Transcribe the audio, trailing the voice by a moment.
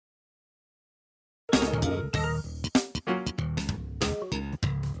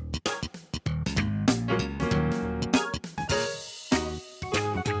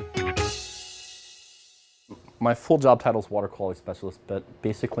My full job title is water quality specialist, but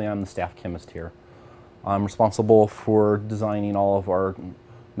basically I'm the staff chemist here. I'm responsible for designing all of our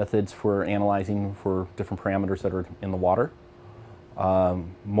methods for analyzing for different parameters that are in the water.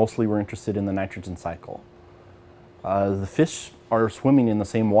 Mostly we're interested in the nitrogen cycle. The fish are swimming in the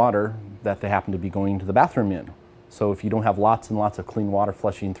same water that they happen to be going to the bathroom in. So if you don't have lots and lots of clean water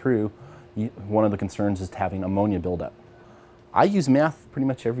flushing through, one of the concerns is having ammonia buildup. I use math pretty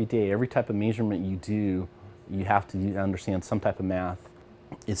much every day. Every type of measurement you do, you have to understand some type of math.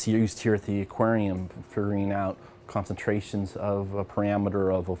 It's used here at the aquarium, figuring out concentrations of a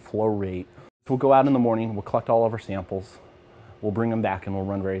parameter of a flow rate. We'll go out in the morning, we'll collect all of our samples, we'll bring them back and we'll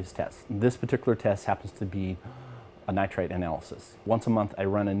run various tests. This particular test happens to be a nitrite analysis. Once a month I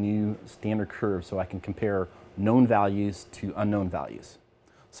run a new standard curve so I can compare known values to unknown values.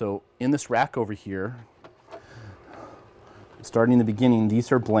 So in this rack over here, starting in the beginning, these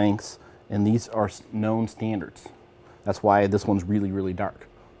are blanks and these are known standards. That's why this one's really, really dark.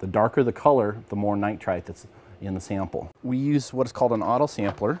 The darker the color, the more nitrite that's in the sample. We use what is called an auto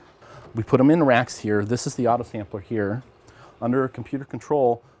sampler. We put them in racks here. This is the auto sampler here. Under computer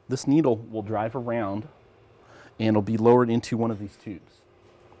control, this needle will drive around and it'll be lowered into one of these tubes.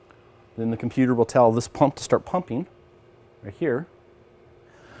 Then the computer will tell this pump to start pumping right here.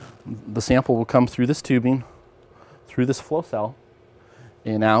 The sample will come through this tubing, through this flow cell,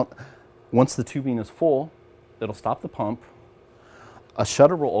 and out. Once the tubing is full, it'll stop the pump. A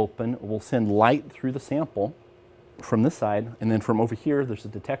shutter will open, it will send light through the sample from this side, and then from over here there's a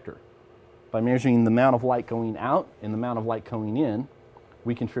detector. By measuring the amount of light going out and the amount of light coming in,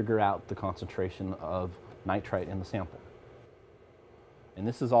 we can figure out the concentration of nitrite in the sample. And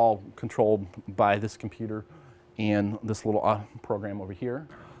this is all controlled by this computer and this little program over here.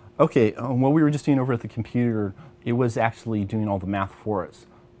 Okay, what we were just doing over at the computer, it was actually doing all the math for us.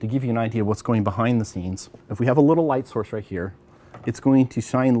 To give you an idea of what's going behind the scenes, if we have a little light source right here, it's going to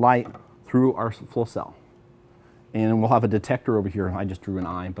shine light through our flow cell. And we'll have a detector over here. I just drew an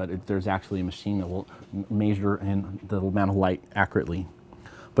eye, but there's actually a machine that will measure the amount of light accurately.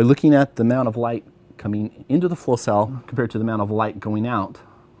 By looking at the amount of light coming into the flow cell compared to the amount of light going out,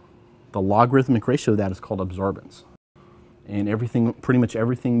 the logarithmic ratio of that is called absorbance. And everything, pretty much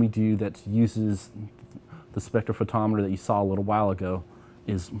everything we do that uses the spectrophotometer that you saw a little while ago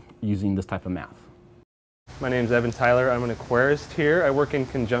is using this type of math. My name is Tyler. I'm an aquarist here. I work in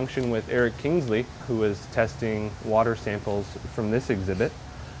conjunction with Eric Kingsley, who is testing water samples from this exhibit.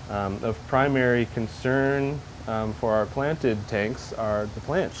 Of primary concern for our planted tanks are the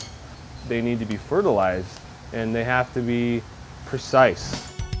plants. They need to be fertilized and they have to be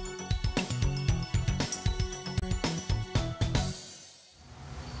precise.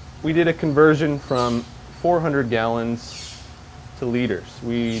 We did a conversion from 400 gallons to liters.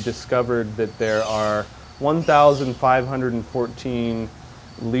 We discovered that there are 1,514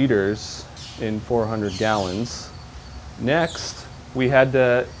 liters in 400 gallons. Next, we had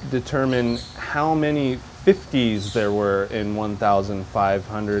to determine how many 50s there were in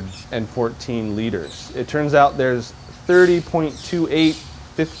 1,514 liters. It turns out there's 30.28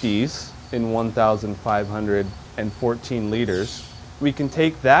 50s in 1,514 liters. We can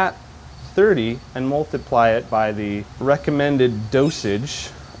take that 30 and multiply it by the recommended dosage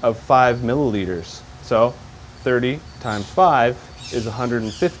of 5 milliliters. So 30 times 5 is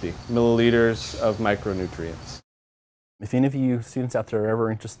 150 milliliters of micronutrients. If any of you students out there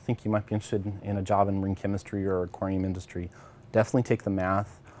ever think you might be interested in a job in marine chemistry or aquarium industry, definitely take the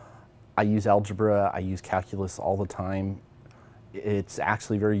math. I use algebra, I use calculus all the time. It's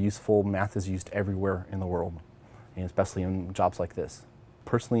actually very useful. Math is used everywhere in the world, and especially in jobs like this.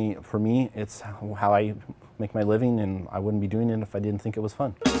 Personally, for me, it's how I make my living, and I wouldn't be doing it if I didn't think it was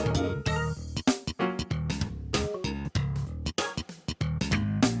fun.